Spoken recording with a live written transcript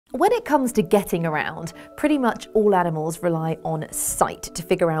When it comes to getting around, pretty much all animals rely on sight to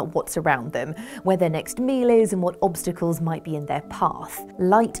figure out what's around them, where their next meal is and what obstacles might be in their path.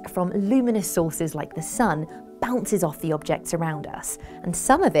 Light from luminous sources like the sun bounces off the objects around us, and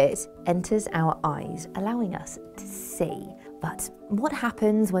some of it enters our eyes, allowing us to see. But what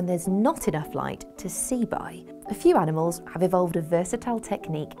happens when there's not enough light to see by? A few animals have evolved a versatile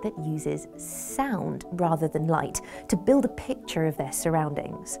technique that uses sound rather than light to build a picture of their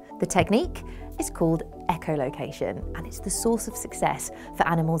surroundings. The technique is called echolocation, and it's the source of success for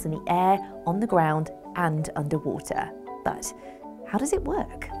animals in the air, on the ground, and underwater. But how does it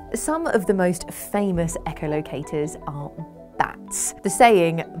work? Some of the most famous echolocators are bats. The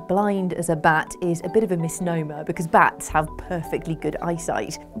saying, blind as a bat, is a bit of a misnomer because bats have perfectly good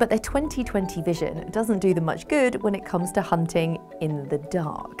eyesight, but their 20/20 vision doesn't do them much good when it comes to hunting in the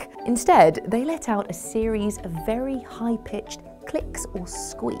dark. Instead, they let out a series of very high-pitched clicks or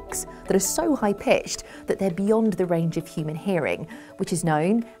squeaks that are so high-pitched that they're beyond the range of human hearing, which is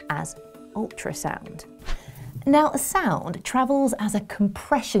known as ultrasound. Now, sound travels as a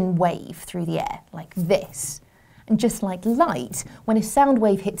compression wave through the air, like this. And just like light, when a sound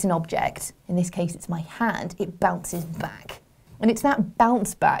wave hits an object, in this case it's my hand, it bounces back. And it's that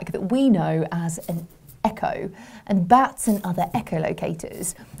bounce back that we know as an echo, and bats and other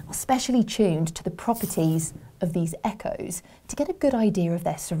echolocators are specially tuned to the properties of these echoes to get a good idea of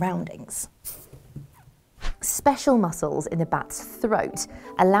their surroundings. Special muscles in the bat's throat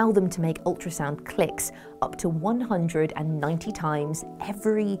allow them to make ultrasound clicks up to 190 times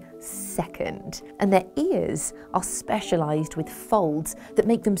every second. And their ears are specialised with folds that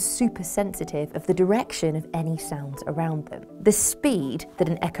make them super sensitive of the direction of any sounds around them. The speed that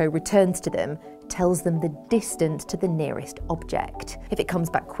an echo returns to them tells them the distance to the nearest object. If it comes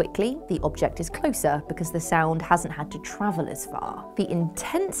back quickly, the object is closer because the sound hasn't had to travel as far. The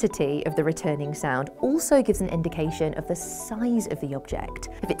intensity of the returning sound also gives an indication of the size of the object.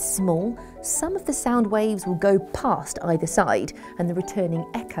 If it's small, some of the sound waves will go past either side and the returning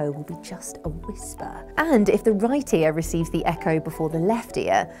echo will be just a whisper. And if the right ear receives the echo before the left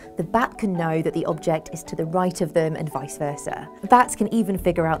ear, the bat can know that the object is to the right of them and vice versa. Bats can even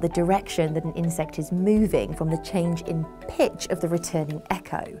figure out the direction that an insect is moving from the change in pitch of the returning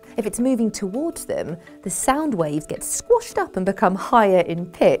echo. If it's moving towards them, the sound waves get squashed up and become higher in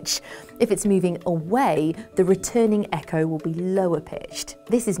pitch. If it's moving away, the returning echo will be lower pitched.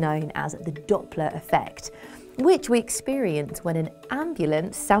 This is known as the Doppler effect, which we experience when an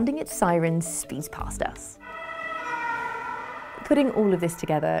ambulance sounding its sirens speeds past us. Putting all of this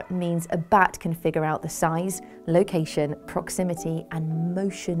together means a bat can figure out the size, location, proximity, and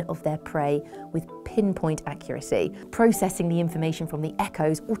motion of their prey with pinpoint accuracy, processing the information from the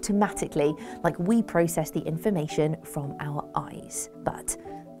echoes automatically like we process the information from our eyes. But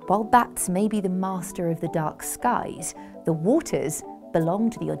while bats may be the master of the dark skies, the waters belong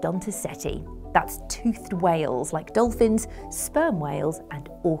to the Odontoceti. That's toothed whales like dolphins, sperm whales, and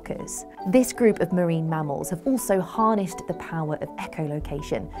orcas. This group of marine mammals have also harnessed the power of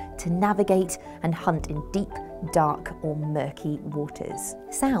echolocation to navigate and hunt in deep, dark, or murky waters.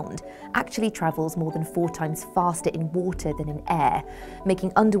 Sound actually travels more than 4 times faster in water than in air,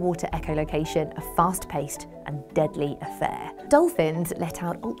 making underwater echolocation a fast-paced and deadly affair. Dolphins let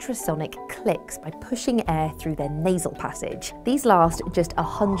out ultrasonic clicks by pushing air through their nasal passage. These last just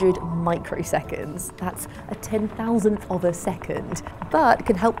 100 microseconds, that's a 10,000th of a second, but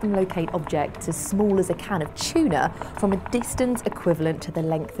can help them locate objects as small as a can of tuna from a distance equivalent to the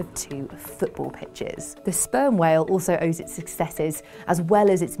length of 2 football pitches. The sperm whale also owes its successes, as well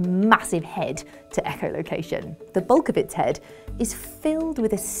as its massive head, to echolocation. The bulk of its head is filled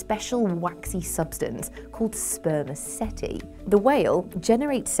with a special waxy substance called spermaceti. The whale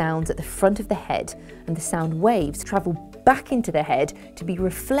generates sounds at the front of the head, and the sound waves travel back into the head to be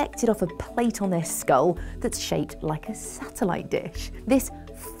reflected off a plate on their skull that's shaped like a satellite dish. This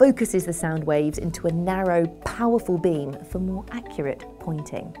focuses the sound waves into a narrow, powerful beam for more accurate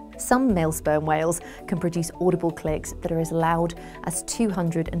pointing. Some male sperm whales can produce audible clicks that are as loud as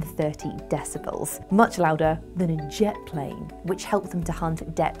 230 decibels, much louder than a jet plane, which help them to hunt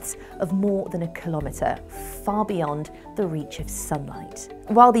at depths of more than 1 kilometre, far beyond the reach of sunlight.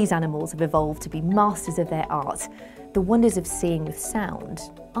 While these animals have evolved to be masters of their art, the wonders of seeing with sound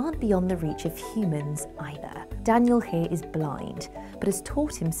aren't beyond the reach of humans either. Daniel here is blind, but has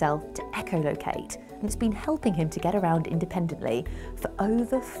taught himself to echolocate, and it's been helping him to get around independently for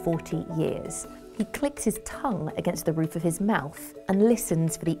over 40 years. He clicks his tongue against the roof of his mouth and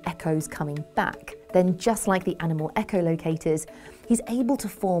listens for the echoes coming back. Then, just like the animal echolocators, he's able to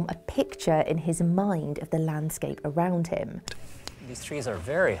form a picture in his mind of the landscape around him. These trees are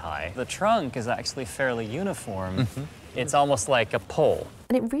very high. The trunk is actually fairly uniform. It's almost like a pole.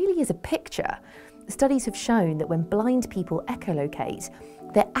 And it really is a picture. Studies have shown that when blind people echolocate,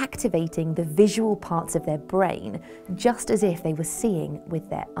 they're activating the visual parts of their brain just as if they were seeing with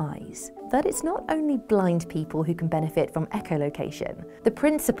their eyes. But it's not only blind people who can benefit from echolocation. The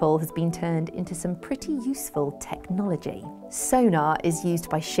principle has been turned into some pretty useful technology. Sonar is used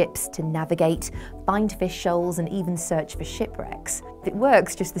by ships to navigate, find fish shoals, and even search for shipwrecks. It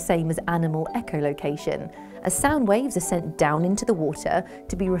works just the same as animal echolocation, as sound waves are sent down into the water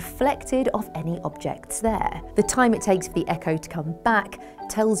to be reflected off any objects there. The time it takes for the echo to come back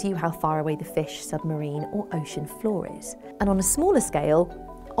tells you how far away the fish, submarine, or ocean floor is. And on a smaller scale,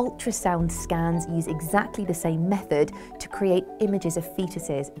 ultrasound scans use exactly the same method to create images of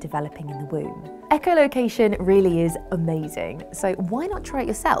fetuses developing in the womb. Echolocation really is amazing, so why not try it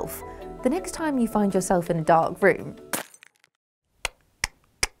yourself? The next time you find yourself in a dark room,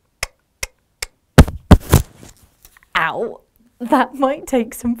 ow, that might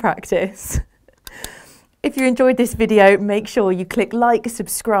take some practice. If you enjoyed this video, make sure you click like,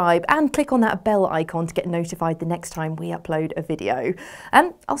 subscribe, and click on that bell icon to get notified the next time we upload a video.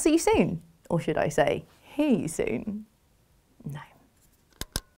 And I'll see you soon. Or should I say, hear you soon.